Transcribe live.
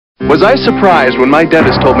Was I surprised when my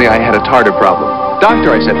dentist told me I had a tartar problem?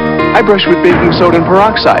 Doctor, I said, I brush with baking soda and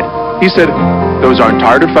peroxide. He said, those aren't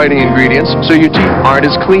tartar-fighting ingredients, so your teeth aren't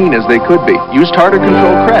as clean as they could be. Use Tartar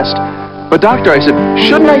Control Crest. But doctor, I said,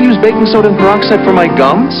 shouldn't I use baking soda and peroxide for my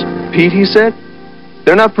gums? Pete, he said,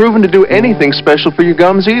 they're not proven to do anything special for your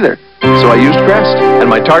gums either. So I used Crest, and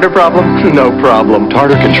my tartar problem, no problem.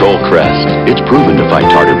 Tartar Control Crest. It's proven to fight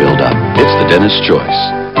tartar buildup. It's the dentist's choice.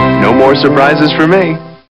 No more surprises for me.